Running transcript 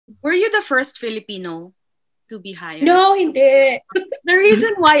Were you the first Filipino to be hired? No, hindi. The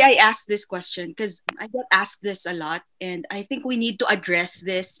reason why I asked this question, because I get asked this a lot, and I think we need to address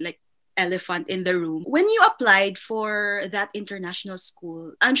this like elephant in the room. When you applied for that international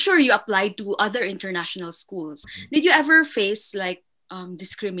school, I'm sure you applied to other international schools. Did you ever face like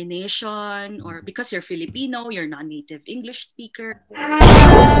discrimination, or because you're Filipino, you're non-native English speaker?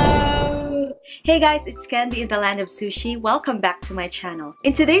 Hey guys, it's Candy in the Land of Sushi. Welcome back to my channel.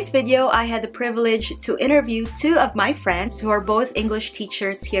 In today's video, I had the privilege to interview two of my friends who are both English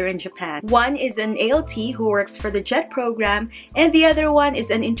teachers here in Japan. One is an ALT who works for the JET program, and the other one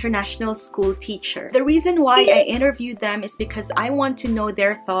is an international school teacher. The reason why I interviewed them is because I want to know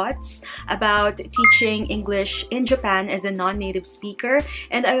their thoughts about teaching English in Japan as a non-native speaker,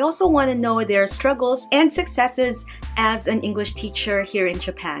 and I also want to know their struggles and successes as an English teacher here in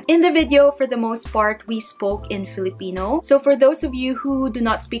Japan. In the video, for the most part, we spoke in Filipino. So for those of you who do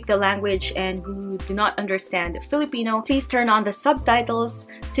not speak the language and who do not understand Filipino, please turn on the subtitles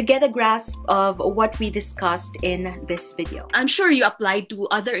to get a grasp of what we discussed in this video. I'm sure you applied to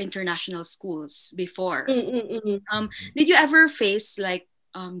other international schools before. Did you ever face like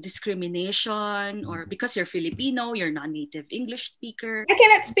discrimination, or because you're Filipino, you're non-native English speaker? I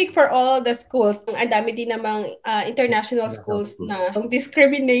cannot speak for all the schools. Ang dami din namang international schools na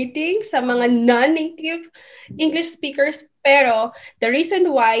discriminating sa mga non-native English speakers. Pero the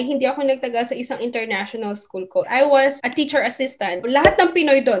reason why hindi ako nagtagal sa isang international school ko, I was a teacher assistant. Lahat ng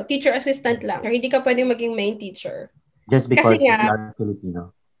Pinoy doon, teacher assistant lang. Hindi ka pwedeng maging main teacher. Just because you're not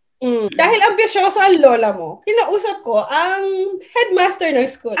Filipino. Dahil ambisyoso ang lola mo, kinausap ko ang headmaster ng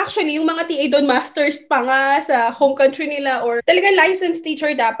school. Actually, yung mga TA doon, masters pa nga sa home country nila or talagang licensed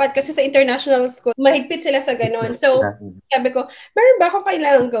teacher dapat kasi sa international school, mahigpit sila sa ganon. So, sabi ko, meron ba akong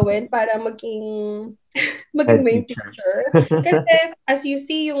kailangan gawin para maging main teacher? Kasi as you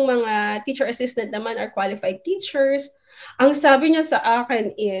see, yung mga teacher assistant naman are qualified teachers. Ang sabi niya sa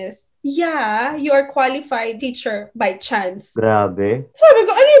akin is, yeah, you are qualified teacher by chance. Grabe. Sabi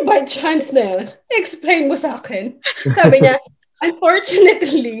ko, ano yung by chance na yun? Explain mo sa akin. Sabi niya,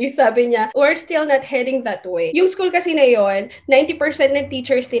 unfortunately, sabi niya, we're still not heading that way. Yung school kasi na yun, 90% ng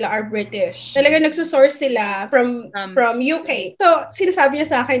teachers nila are British. Talagang nagsusource sila from UK. So, sinasabi niya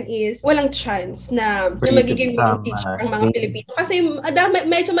sa akin is, walang chance na magiging main teacher ang mga Filipino. Kasi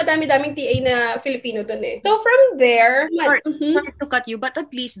medyo madami-daming TA na Filipino dun eh. So, from there... Sorry to cut you, but at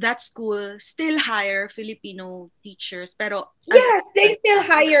least that school still hire Filipino teachers. Pero yes, they still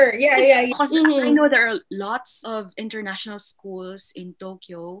hire. Yeah. Because I know there are lots of international schools in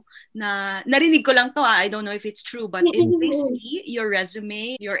Tokyo na narinig ko lang to, I don't know if it's true, but if they see your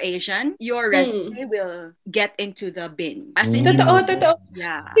resume, you're Asian, your resume will get into the bin. As in, totoo.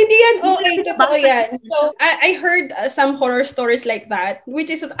 Yeah. Hindi yan okay, totoo yan. So, I heard some horror stories like that, which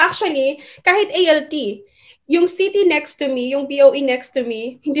is actually, kahit ALT, yung city next to me, yung BOE next to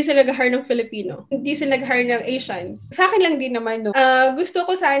me, hindi sila nag-hire ng Filipino. Hindi sila nag-hire ng Asians. Sa akin lang din naman, no. Gusto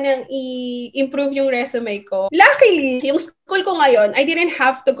ko sanang i-improve yung resume ko. Luckily, yung school ko ngayon, I didn't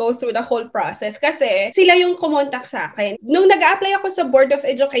have to go through the whole process kasi sila yung kumontak sa akin. Nung nag-a-apply ako sa Board of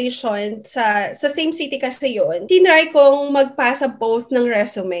Education, sa same city kasi yun, tinry kong magpasa both ng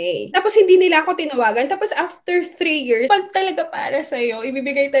resume. Tapos hindi nila ako tinawagan. Tapos after 3 years, pag talaga para sa'yo,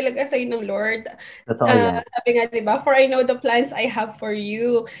 ibibigay talaga sa'yo ng Lord. Sabi nga, diba? For I know the plans I have for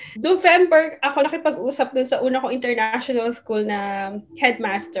you. November, ako nakipag-usap dun sa una kong international school na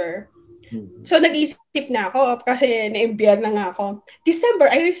headmaster. So, nag-isip na ako kasi na-imbiyan na nga ako.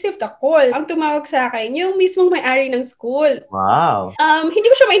 December, I received a call. Ang tumawag sa akin, yung mismong may-ari ng school. Wow! Hindi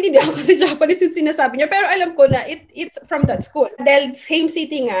ko siya maintindihan kasi Japanese yung sinasabi niya, pero alam ko na it's from that school. Dahil same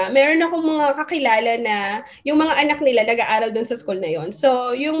city nga, meron akong mga kakilala na yung mga anak nila nag-aaral dun sa school na yon.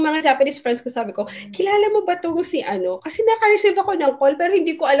 So, yung mga Japanese friends ko, sabi ko, kilala mo ba itong si ano? Kasi naka-receive ako ng call, pero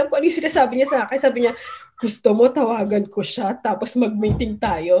hindi ko alam kung ano yung sinasabi niya sa akin. Sabi niya, gusto mo, tawagan ko siya, tapos mag-meeting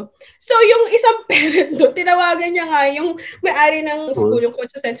tayo. So, yung isang parent doon, tinawagan niya nga yung may-ari ng school, yung coach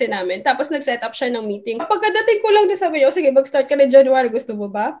sensei namin. Tapos, nag-set up siya ng meeting. Pagkadating ko lang, sabi niya, sige, mag-start ka na January, gusto mo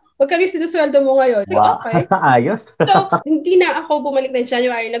ba? Magkano yung sinusweldo mo ngayon? Wow, okay. Ayos. So, hindi na ako bumalik ng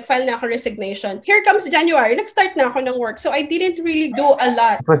January. Nag-file na ako resignation. Here comes January, nag-start na ako ng work. So, I didn't really do a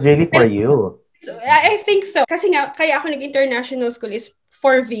lot. It was really for you. So, I think so. Kasi nga, kaya ako nag-international school is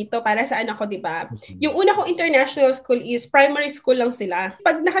for Vito, para sa anak ko, di ba? Yung una kong international school is primary school lang sila.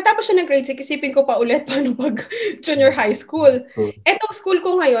 Pag nakatapos siya ng grade 6, isipin ko pa ulit paano pag junior high school. Etong school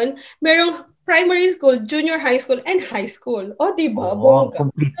ko ngayon, merong primary school, junior high school, and high school. O, di ba? Bongga.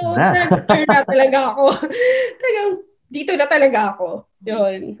 So, na talaga ako. Talagang, dito na talaga ako.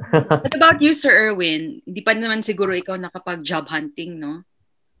 Yun. What about you, Sir Erwin? Hindi pa naman siguro ikaw nakapag-job hunting, no?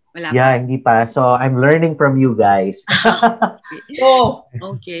 Wala Yeah, pa. hindi pa. So, I'm learning from you guys. Oh,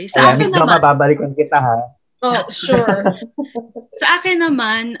 Okay. Kaya, Miss Joma, babalikan kita, ha? oh, sure. Sa akin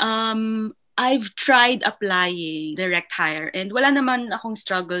naman, I've tried applying direct hire and wala naman akong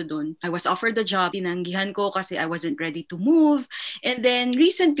struggle dun. I was offered the job, tinanggihan ko kasi I wasn't ready to move. And then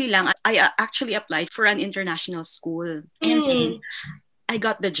recently lang, I actually applied for an international school. And then I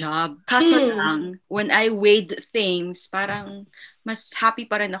got the job. Kaso lang, when I weighed things, parang mas happy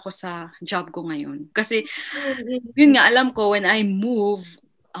pa rin ako sa job ko ngayon. Kasi, yun nga, alam ko, when I move,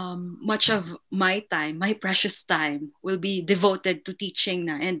 much of my time, my precious time, will be devoted to teaching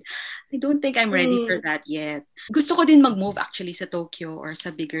na. And I don't think I'm ready for that yet. Gusto ko din mag-move actually sa Tokyo or sa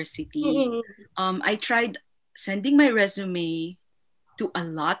bigger city. I tried sending my resume to a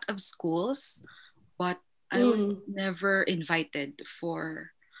lot of schools, but I was never invited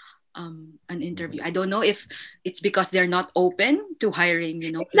for an interview. I don't know if it's because they're not open to hiring,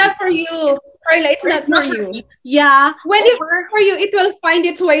 It's not for you. Carla, it's not for you. Yeah. When it's for you, it will find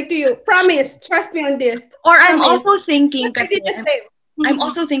its way to you. Promise. Trust me on this. Or I'm also thinking kasi I'm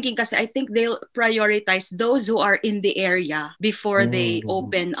also thinking kasi I think they'll prioritize those who are in the area before they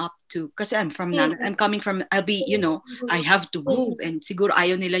open up to. Kasi I'm coming from, I'll be, I have to move and siguro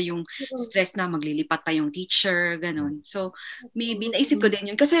ayaw nila yung stress na maglilipat pa yung teacher, ganun. So, maybe naisip ko din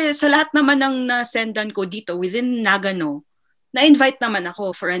yun. Kasi sa lahat naman ng nasendan ko dito within Nagano, na-invite naman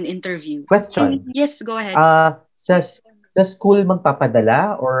ako for an interview. Question. Yes, go ahead. Sa school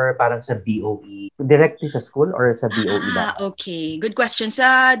magpapadala or parang sa BOE? Directly sa school or sa BOE lang? Okay. Good question.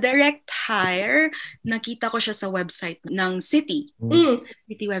 Sa direct hire, nakita ko siya sa website ng city.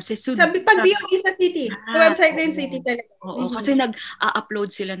 City website. So, sabi pag BOE sa city. Sa website na yung city talaga. Oo, kasi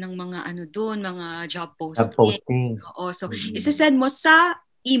nag-upload sila ng mga mga job postings. Job postings. Oo, so isa-send mo sa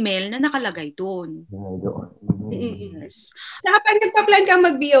email na nakalagay doon. Yes. Saka pag nagpa-plan kang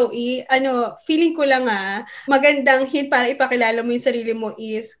mag-BOE, feeling ko lang magandang hint para ipakilala mo yung sarili mo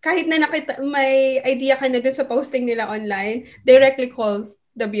is, kahit na may idea ka na dun sa posting nila online, directly call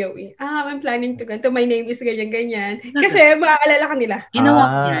the BOE. I'm planning to go. My name is ganyan-ganyan. Kasi maaalala ka nila. Ginawa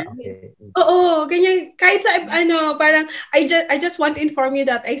ko yan. Okay. Oo, ganyan. Kahit sa, parang, I just want to inform you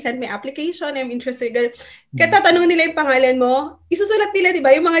that I sent my application, I'm interested. Kaya tatanungin nila yung pangalan mo, isusulat nila, di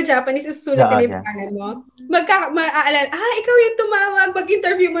ba? Yung mga Japanese, isusulat nila yung pangalan mo. Maaalala, ikaw yung tumawag.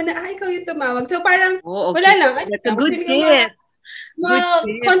 Mag-interview mo na, ikaw yung tumawag. So parang, wala lang. That's a good tip.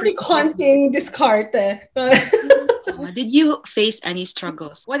 Konting diskarte. Did you face any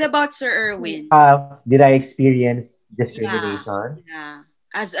struggles? What about Sir Erwin? Did I experience discrimination? Yeah.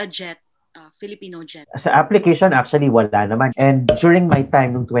 As a Filipino jet. Sa application, actually, wala naman. And during my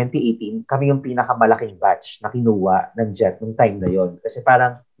time, noong 2018, kami yung pinakamalaking batch na kinuha ng jet nung time na yon. Kasi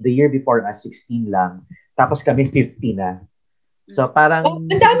parang the year before us, 16 lang. Tapos kami 50 na. So parang...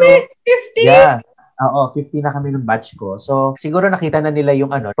 ang dami! 50! Yeah. Oo, 50 na kami ng batch ko. So siguro nakita na nila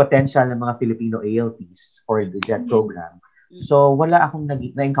yung potential ng mga Filipino ALTs for the jet program. So wala akong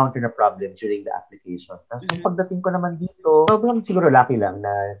na-encounter na problem during the application. Tapos pagdating ko naman dito, sobrang siguro lucky lang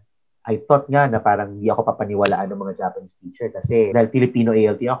na I thought nga na parang hindi ako papaniwalaan ng mga Japanese teacher kasi dahil Filipino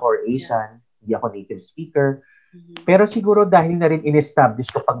ALT ako or Asian, hindi ako native speaker. Pero siguro dahil na rin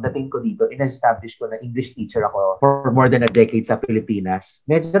in-establish ko pagdating ko dito, in-establish ko na English teacher ako for more than a decade sa Pilipinas.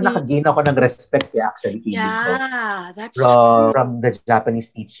 Medyo nakagain ako ng respect actually. That's true. From the Japanese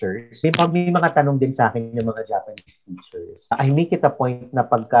teachers. May mga tanong din sa akin ng mga Japanese teachers. I make it a point na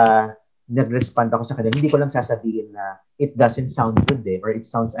pagka nag-respond ako sa kanila, hindi ko lang sasabihin na it doesn't sound good or it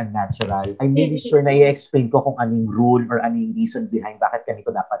sounds unnatural. I'm really sure na i-explain ko kung anong rule or anong reason behind bakit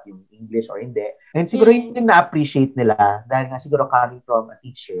ganito dapat yung English or hindi. And siguro yun na-appreciate nila dahil nga siguro coming from a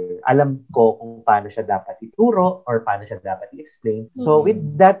teacher, alam ko kung paano siya dapat ituro or paano siya dapat i-explain. So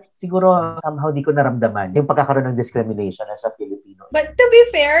with that, siguro somehow di ko naramdaman yung pagkakaroon ng discrimination as a Filipino. But to be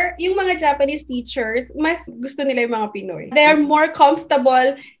fair, yung mga Japanese teachers, mas gusto nila yung mga Pinoy. They are more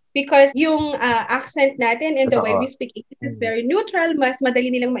comfortable because yung accent natin and the way we speak English is very neutral, mas madali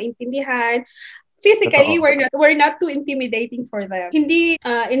nilang maintindihan. Physically, we're not too intimidating for them. Hindi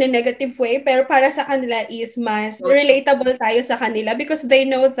in a negative way, pero para sa kanila is mas relatable tayo sa kanila because they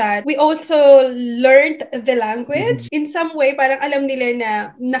know that we also learned the language. In some way, parang alam nila na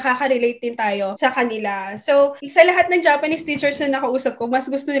nakaka-relate din tayo sa kanila. So, sa lahat ng Japanese teachers na nakausap ko, mas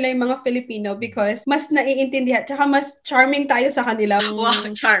gusto nila yung mga Filipino because mas naiintindihan, tsaka mas charming tayo sa kanila. Wow,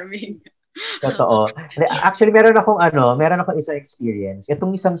 charming. Totoo. Actually, meron akong isang experience.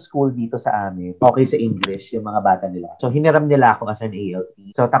 Itong isang school dito sa amin, okay sa English, yung mga bata nila. So, hiniram nila ako as an ALT.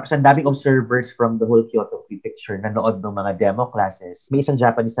 So, tapos ang daming observers from the whole Kyoto Prefecture na nood ng mga demo classes. May isang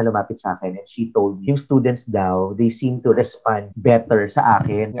Japanese na lumapit sa akin and she told me, yung students daw, they seem to respond better sa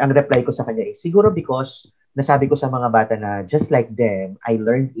akin. Ang reply ko sa kanya is, siguro because nasabi ko sa mga bata na just like them, I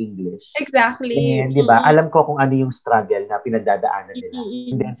learned English. Exactly. And, di ba, alam ko kung ano yung struggle na pinagdadaanan nila.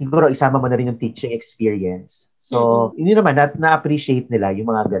 And then, siguro, isama mo na rin yung teaching experience. So, hindi naman, na-appreciate nila yung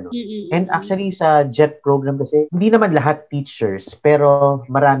mga ganun. And actually, sa JET program kasi, hindi naman lahat teachers, pero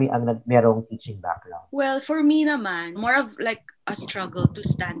marami ang merong teaching background. Well, for me naman, more of like a struggle to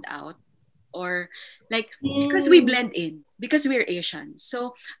stand out. Or like, because we blend in, because we're Asian.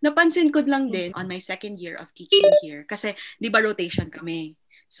 So, napansin ko lang din on my second year of teaching here, kasi di ba rotation kami.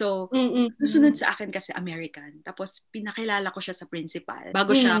 So, susunod sa akin kasi American. Tapos, pinakilala ko siya sa principal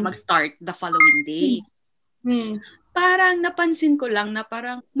bago siya mag-start the following day. Parang napansin ko lang na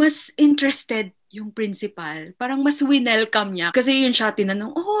parang mas interested yung principal. Parang mas winelcome niya. Kasi yun siya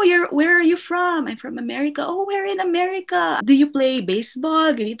tinanong, where are you from? I'm from America. Oh, where in America? Do you play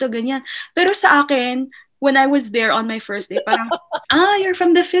baseball? Ganito, ganyan. Pero sa akin, when I was there on my first day, parang, you're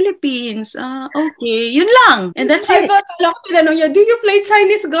from the Philippines. Okay. Yun lang. And that's it. I thought lang tinanong niya, do you play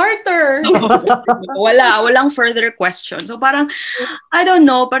Chinese garter? Walang further question. So parang, I don't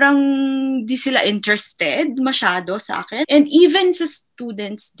know, parang di sila interested masyado sa akin. And even sa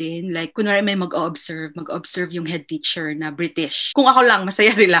students din, like, kunwari may mag-observe yung head teacher na British. Kung ako lang,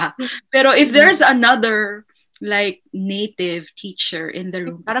 masaya sila. Pero if there's another like native teacher in the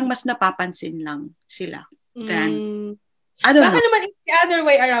room, parang mas napapansin lang sila. Then, I don't know. Baka naman it's the other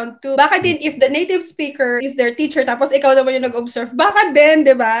way around too. Baka din if the native speaker is their teacher tapos ikaw naman yung nag-observe, baka din,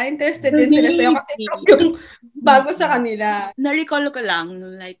 di ba? Interested din sila sa'yo kasi ikaw yung bago sa kanila. Na-recall ko lang,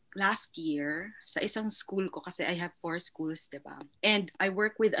 like last year, sa isang school ko, kasi I have 4 schools, di ba? And I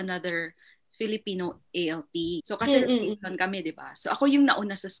work with another Filipino ALP. So, kasi rotation kami, di ba? So, ako yung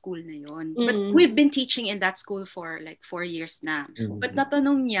nauna sa school na yon. But we've been teaching in that school for like 4 years na. But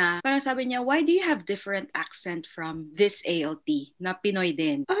natanong niya, parang sabi niya, why do you have different accent from this ALT na Pinoy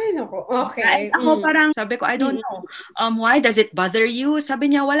din? Ay, nako. Okay. Right? Ako parang, sabi ko, I don't know. Why does it bother you?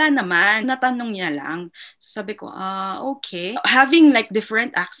 Sabi niya, wala naman. Natanong niya lang. Sabi ko, okay. Having like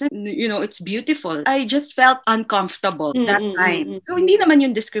different accent, you know, it's beautiful. I just felt uncomfortable that time. So, hindi naman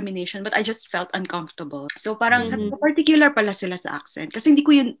yung discrimination, but I just felt uncomfortable. So parang sabi ko, particular pala sila sa accent kasi hindi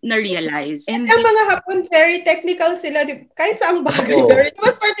ko yun na-realize. And ang mga Hapon, very technical sila. Kahit saang bagay.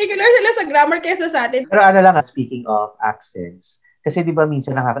 Mas particular sila sa grammar kaysa sa atin. Pero ano lang, speaking of accents, kasi di ba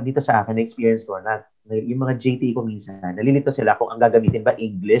minsan dito sa akin, na-experience ko na yung mga JT ko minsan, nalilito sila kung ang gagamitin ba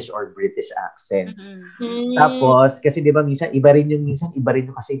English or British accent. Tapos, kasi di ba minsan, iba rin yung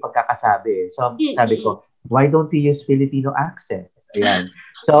kasi yung pagkakasabi. So, sabi ko, why don't we use Filipino accent? Ayan.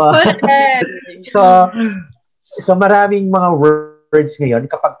 So maraming mga words ngayon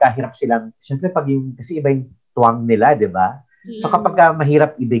kapag kahirap silang, syempre kasi iba yung tuwang nila, di ba? So kapag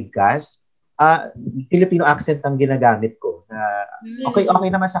mahirap ibigkas, Filipino accent ang ginagamit ko. Okay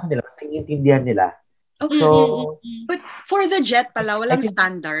naman sa kanila kasi iintindihan nila. Okay. So, but for the JET pala, walang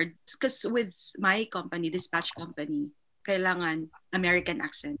standard. Because with my company, dispatch company, kailangan American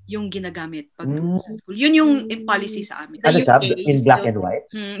accent yung ginagamit pag sa school. Yun yung policy sa amin. Ano siya? In black and white?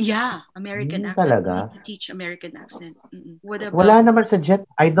 Yeah, American accent. Talaga? We teach American accent. Wala naman sa JET.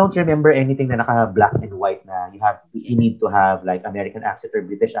 I don't remember anything na naka-black and white na you need to have like American accent or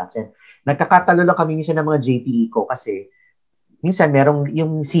British accent. Nagkakatalo lang kami minsan ng mga JTE ko kasi minsan merong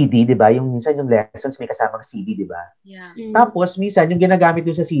yung CD, di ba? Minsan yung lessons may kasamang CD, di ba? Yeah. Tapos minsan yung ginagamit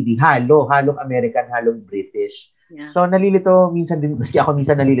yung sa CD, halong American, halong British. Yeah. So, nalilito, minsan din, maski ako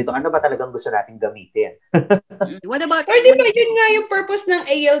minsan nalilito, ano ba talagang gusto nating gamitin? What about... Or di ba yun nga yung purpose ng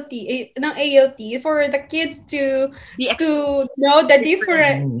ALT is for the kids to know the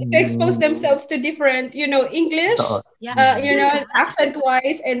different, to expose themselves to different, English,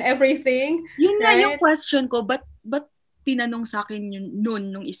 accent-wise and everything. Yun nga yung question ko, but tinanong sa akin yun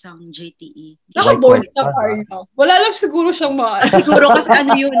noon nung isang JTE. Naka-board sa Karla. Wala lang siguro siyang siguro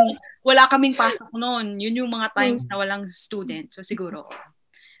kasi yun, wala kaming pasok noon. Yun yung mga times na walang student. So siguro.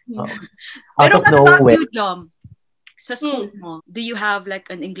 Pero what about you, Jom? Sa school mo, do you have like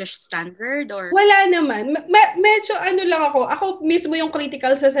an English standard or? Wala naman. Medyo lang ako. Ako mismo yung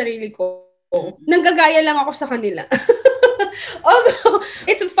critical sa sarili ko. Nanggagaya lang ako sa kanila. Although,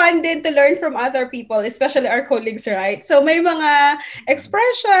 it's fun din to learn from other people, especially our colleagues, right? So, may mga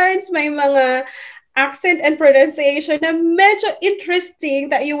expressions, may mga accent and pronunciation na medyo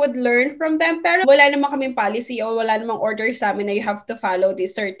interesting that you would learn from them. Pero wala naman kaming policy o wala namang order sa amin na you have to follow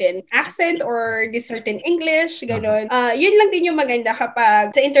this certain accent or this certain English, gano'n. Yun lang din yung maganda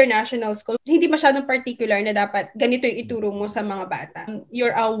kapag sa international school. Hindi masyadong particular na dapat ganito yung ituro mo sa mga bata.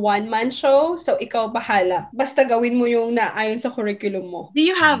 You're a one-man show, so ikaw bahala. Basta gawin mo yung naayon sa curriculum mo. Do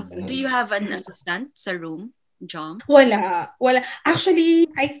you have an assistant sa room? John? Wala. Actually,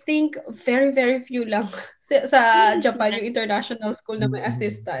 I think very, very few lang sa Japan, yung international school na may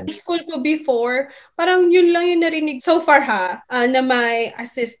assistant. School ko before, parang yun lang yung narinig so far na may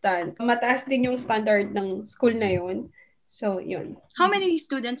assistant. Mataas din yung standard ng school na yun. So, yun. How many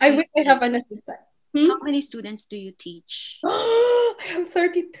students? I wish I have an assistant. How many students do you teach? I have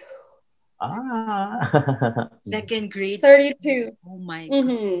 32. Second grade? 32. Oh my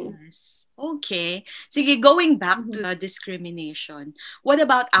goodness. Okay. Sige, going back to discrimination, what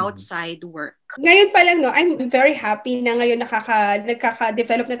about outside work? Ngayon pa lang, no, I'm very happy na ngayon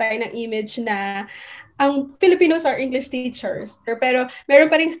nagkaka-develop na tayo ng image na ang Filipinos are English teachers. Pero meron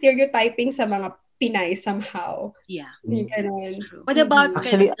pa rin stereotyping sa mga Pinay somehow. Yeah. Ganun. What about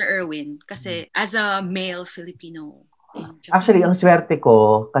Mr. Erwin? Kasi as a male Filipino, actually, ang swerte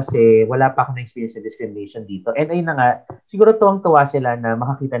ko kasi wala pa akong experience sa discrimination dito. And ayun na nga, siguro tuwang-tuwa sila na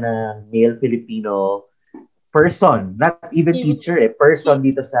makakita ng male Filipino person, not even teacher person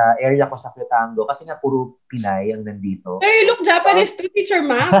dito sa area ko sa Quetango kasi nga puro Pinay ang nandito. Pero you look Japanese to Teacher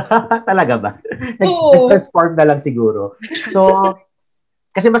Mac. Talaga ba? Nag-transform na lang siguro. So,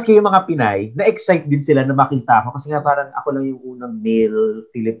 kasi maski yung mga Pinay, na-excite din sila na makita ako kasi nga parang ako lang yung unang male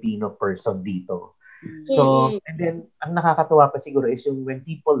Filipino person dito. So, and then, ang nakakatuwa pa siguro is yung when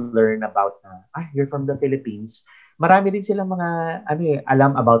people learn about you're from the Philippines, marami din silang mga,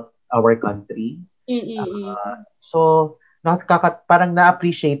 alam about our country. So, parang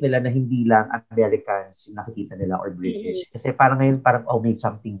na-appreciate nila na hindi lang Americans yung nakikita nila or British. Kasi parang ngayon, may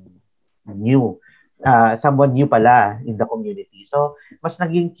something new. Someone new pala in the community. So, mas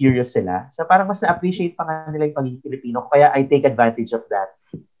naging curious sila. So, parang mas na-appreciate pa nga nila yung pagiging Filipino. Kaya I take advantage of that.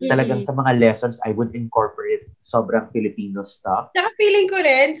 Talagang sa mga lessons, I would incorporate sobrang Filipino stuff. Naka-feeling ko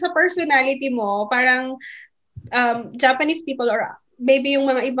rin, sa personality mo, parang Japanese people or maybe yung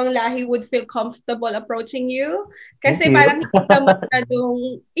mga ibang lahi would feel comfortable approaching you. Kasi parang hindi ka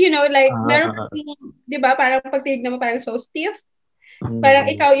masyadong, meron, di ba, parang pag tinignan mo parang so stiff. Parang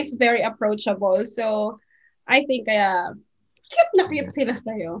ikaw is very approachable. So, I think kaya cute na cute sila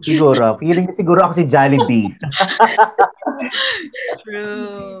sa'yo. Siguro. Feeling siguro ako si Jollibee.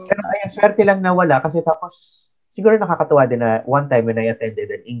 True. Pero ayun, swerte lang na wala kasi tapos siguro nakakatuwa din na one time when I attended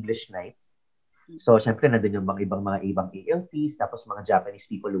an English night. So, syempre nandun yung ibang ALTs, tapos mga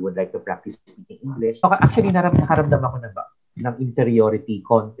Japanese people who would like to practice speaking English. So, actually, nakaramdam ako ng interiority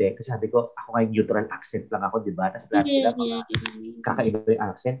konti. Kasi sabi ko, ako nga yung neutral accent lang ako, di ba? Tapos lahat sila mga kakaiba yung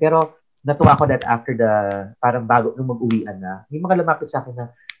accent. Pero, natuwa ko that after parang bago nung mag-uwian na, may mga lumapit sa akin na,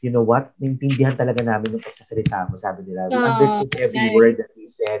 you know what, naintindihan talaga namin yung pagsasalita mo. Sabi nila, we understood every word that he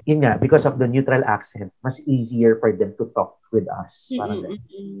said. Yun nga, because of the neutral accent, mas easier for them to talk with us. Parang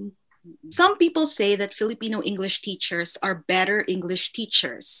Some people say that Filipino English teachers are better English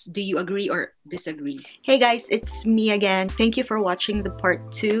teachers. Do you agree or disagree? Hey guys, it's me again. Thank you for watching the part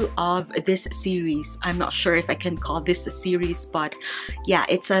 2 of this series. I'm not sure if I can call this a series, but yeah,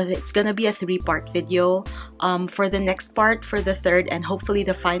 it's gonna be a 3-part video. For the next part, for the third, and hopefully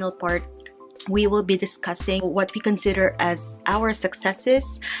the final part, we will be discussing what we consider as our successes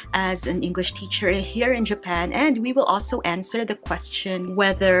as an English teacher here in Japan, and we will also answer the question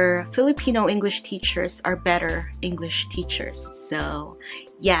whether Filipino English teachers are better English teachers. So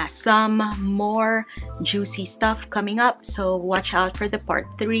yeah, some more juicy stuff coming up, so watch out for the part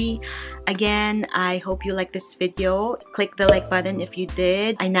 3. Again, I hope you like this video. Click the like button if you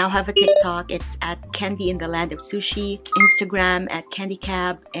did. I now have a TikTok. It's at candyinthelandofsushi, Instagram at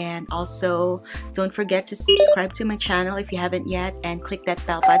candycab, and also don't forget to subscribe to my channel if you haven't yet, and click that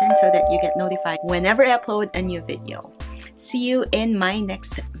bell button so that you get notified whenever I upload a new video. See you in my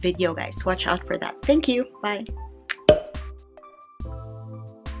next video, guys. Watch out for that. Thank you. Bye.